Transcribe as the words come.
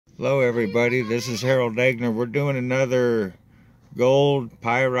Hello everybody, this is Harold Egner. We're doing another gold,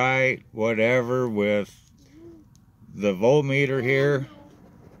 pyrite, whatever with the voltmeter here.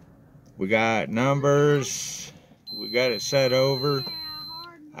 We got numbers, we got it set over.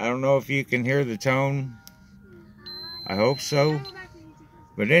 I don't know if you can hear the tone. I hope so.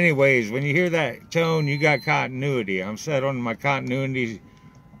 But anyways, when you hear that tone, you got continuity. I'm set on my continuity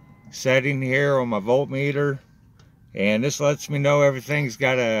setting here on my voltmeter. And this lets me know everything's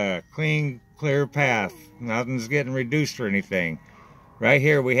got a clean, clear path. Nothing's getting reduced or anything. Right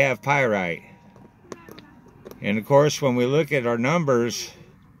here we have pyrite. And of course, when we look at our numbers,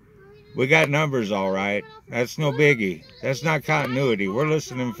 we got numbers all right. That's no biggie. That's not continuity. We're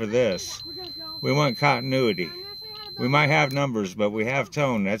listening for this. We want continuity. We might have numbers, but we have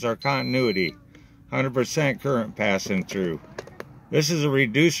tone. That's our continuity. 100% current passing through. This is a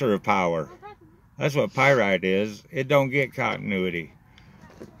reducer of power. That's what pyrite is. It don't get continuity.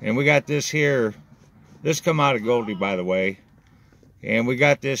 And we got this here. This come out of Goldie, by the way. And we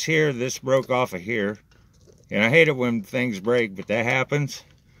got this here. This broke off of here. And I hate it when things break, but that happens.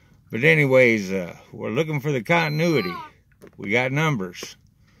 But anyways, we're looking for the continuity. We got numbers.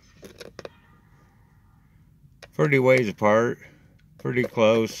 Pretty ways apart. Pretty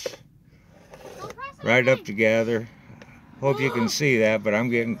close. Right up together. Hope you can see that, but I'm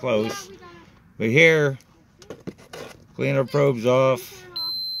getting close. But here, clean our probes off.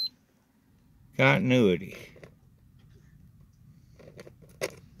 Continuity.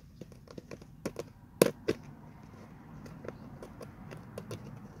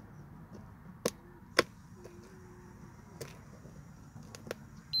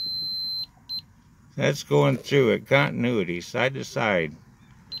 That's going through it. Continuity, side to side.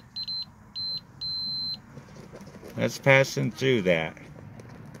 That's passing through that.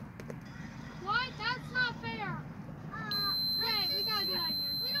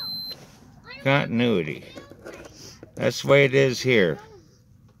 Continuity. That's the way it is here.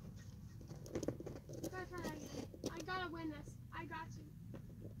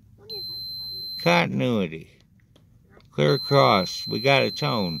 Continuity. Clear across. We got a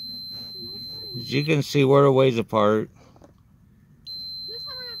tone. As you can see, we're a ways apart.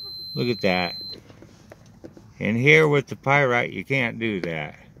 Look at that. And here with the pyrite, you can't do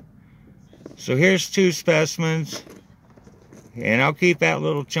that. So here's two specimens. And I'll keep that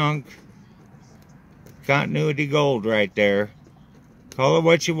little chunk. Continuity gold right there. Call it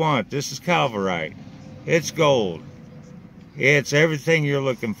what you want. This is calverite. It's gold. It's everything you're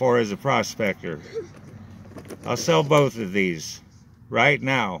looking for as a prospector. I'll sell both of these right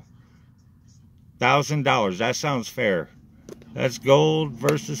now. $1,000. That sounds fair. That's gold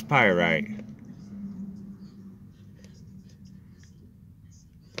versus pyrite.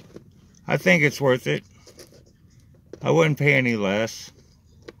 I think it's worth it. I wouldn't pay any less.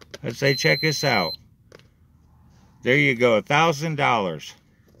 I'd say check this out. There you go, $1,000.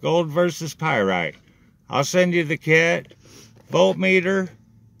 Gold versus pyrite. I'll send you the kit. Voltmeter.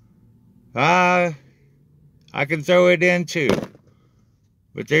 I can throw it in too.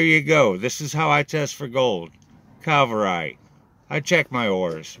 But there you go. This is how I test for gold. Calverite. I check my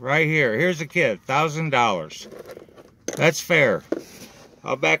ores. Right here. Here's a kit. $1,000. That's fair.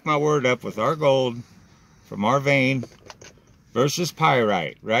 I'll back my word up with our gold from our vein versus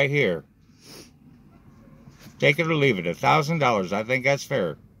pyrite. Right here. Take it or leave it. $1,000. I think that's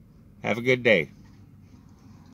fair. Have a good day.